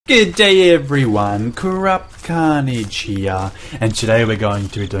Good day everyone, Corrupt Carnage here, and today we're going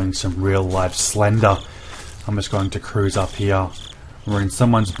to be doing some real life Slender. I'm just going to cruise up here. We're in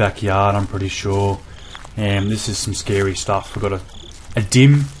someone's backyard, I'm pretty sure, and this is some scary stuff. We've got a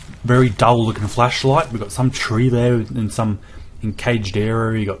dim, very dull looking flashlight, we've got some tree there and some encaged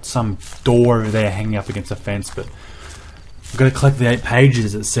area, you've got some door over there hanging up against a fence, but we've got to collect the 8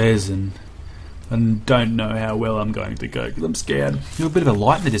 pages it says, and don't know how well I'm going to go because I'm scared. There's a bit of a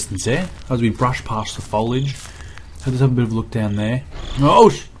light in the distance there as we brush past the foliage. So let's have a bit of a look down there.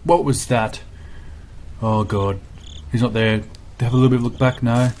 Oh, what was that? Oh god, he's not there. Have a little bit of a look back.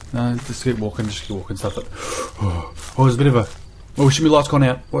 No, just keep walking. Stuff it. Oh, there's a bit of a. Oh, should my light's gone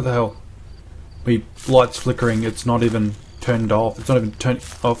out? What the hell? My light's flickering. It's not even turned off. It's not even turned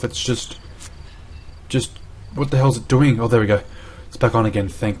off. It's just. What the hell's it doing? Oh, there we go. It's back on again.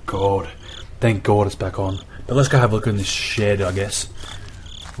 Thank God. Thank God it's back on. But let's go have a look in this shed, I guess.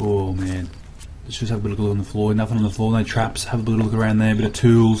 Oh man. Let's just have a look on the floor. Nothing on the floor, no traps. Have a look around there, a bit of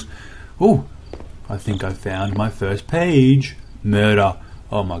tools. Oh, I think I found my first page. Murder.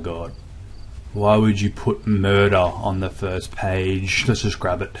 Oh my God. Why would you put murder on the first page? Let's just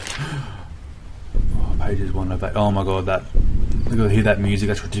grab it. Oh, pages 1 of 8. Oh my God, that. Look at hear that music,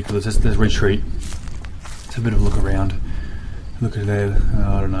 that's ridiculous. Let's retreat. Let's have a bit of a look around. Look at that.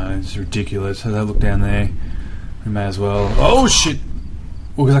 Oh, I don't know. It's ridiculous. Have a look down there. We may as well. Oh shit!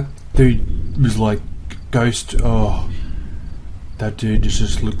 Oh, that dude was like ghost. Oh, that dude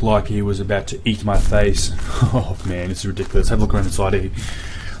just looked like he was about to eat my face. Oh man, this is ridiculous. Have a look around the side here.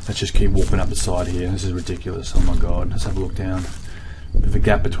 Let's just keep walking up the side here. This is ridiculous. Oh my God. Let's have a look down. Bit of a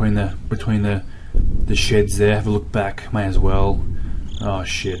gap between the sheds there. Have a look back. May as well. Oh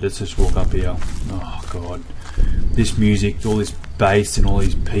shit. Let's just walk up here. Oh God. This music, all this bass and all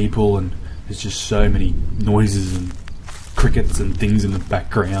these people, and there's just so many noises and crickets and things in the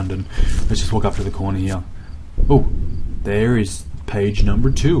background, and let's just walk up to the corner here. Oh, there is page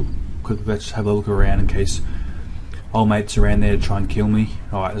number 2. Let's just have a look around in case old mates are around there to try and kill me.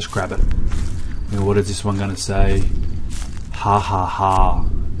 Alright, let's grab it. Now, what is this one going to say? Ha ha ha.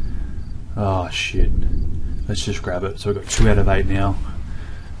 Oh shit. Let's just grab it. So we've got 2 out of 8 now.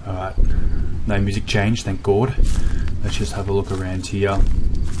 Alright, no music change, thank God. Let's just have a look around here.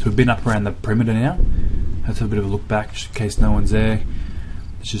 So we've been up around the perimeter now. Let's have a bit of a look back just in case no one's there.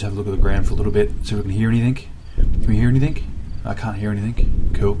 Let's just have a look at the ground for a little bit, see if we can hear anything. Can we hear anything? I can't hear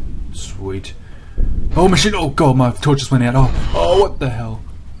anything. Cool, sweet. Oh my shit, oh God, my torch just went out. Oh, what the hell?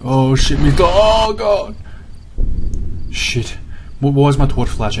 Oh shit, oh God. Shit, why is my torch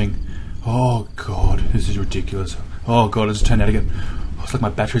flashing? Oh God, this is ridiculous. Oh God, it's turned out again. It's like my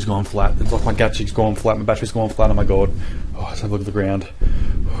battery's gone flat. It's like my gadget's gone flat. My battery's gone flat. Oh my God. Oh, let's have a look at the ground.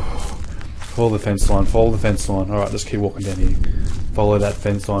 Follow the fence line. Follow the fence line. Alright, let's keep walking down here. Follow that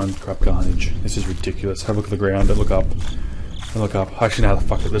fence line. Crap carnage. This is ridiculous. Have a look at the ground. Don't look up. Don't look up. Actually, now the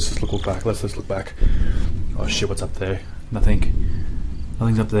fuck it. Let's just look back. Let's look back. Oh shit, what's up there? Nothing.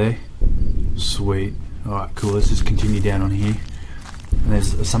 Nothing's up there. Sweet. Alright, cool. Let's just continue down on here. And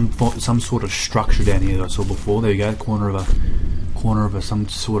there's some sort of structure down here that I saw before. There you go. Corner of some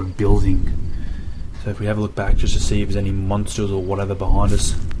sort of building. So if we have a look back just to see if there's any monsters or whatever behind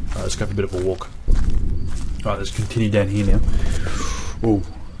us. Alright, let's go for a bit of a walk. Alright, let's continue down here now. Oh,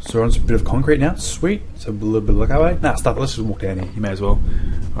 so we're on a bit of concrete now. Sweet. So a little bit of look that way. Nah, stop it. Let's just walk down here. You may as well.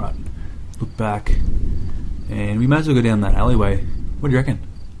 Alright, look back. And we may as well go down that alleyway. What do you reckon?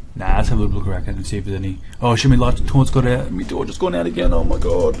 Nah, let's have a look around and see if there's any. Oh shit, my light torch got out. My torch has gone out again. Oh my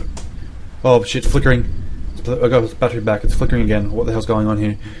God. Oh shit, it's flickering. I got the battery back, it's flickering again. What the hell's going on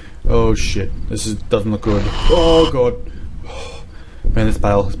here? Oh shit, doesn't look good. Oh God. Oh, man, let's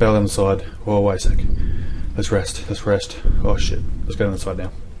bail down the side. Oh, wait a sec. Let's rest. Oh shit, let's go down the side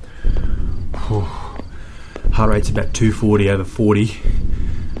now. Oh. Heart rate's about 240 over 40.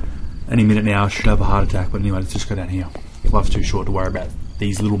 Any minute now I should have a heart attack, but anyway, let's just go down here. Life's too short to worry about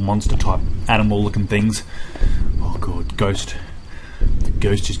these little monster type animal looking things. Oh God, ghost. The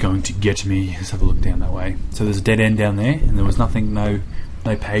ghost is going to get me. Let's have a look down that way. So there's a dead end down there, and there was nothing, no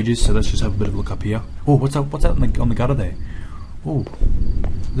pages. So let's just have a bit of a look up here. Oh, what's that on the gutter there? Oh,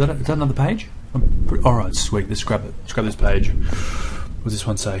 is that another page? All right, sweet. Let's grab it. Let's grab this page. What does this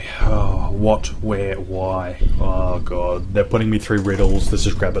one say? Oh, what, where, why? Oh God, they're putting me through riddles. Let's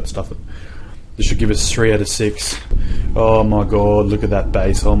just grab it, stuff it. This should give us 3 out of 6. Oh my God, look at that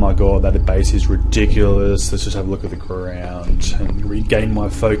base. Oh my God, that base is ridiculous. Let's just have a look at the ground and regain my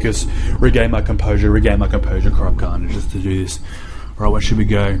focus, regain my composure, Corrupt Carnage, just to do this. Alright, where should we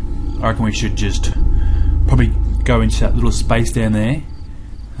go? I reckon we should just probably go into that little space down there.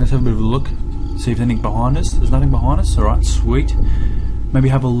 Let's have a bit of a look, see if there's anything behind us. There's nothing behind us. Alright, sweet. Maybe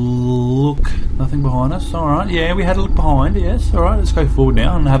have a look. Nothing behind us. Alright, yeah, we had a look behind, yes. Alright, let's go forward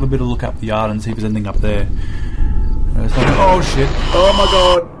now and have a bit of look up the yard and see if there's anything up there. Oh shit. Oh my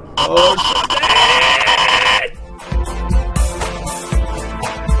god. Oh shit.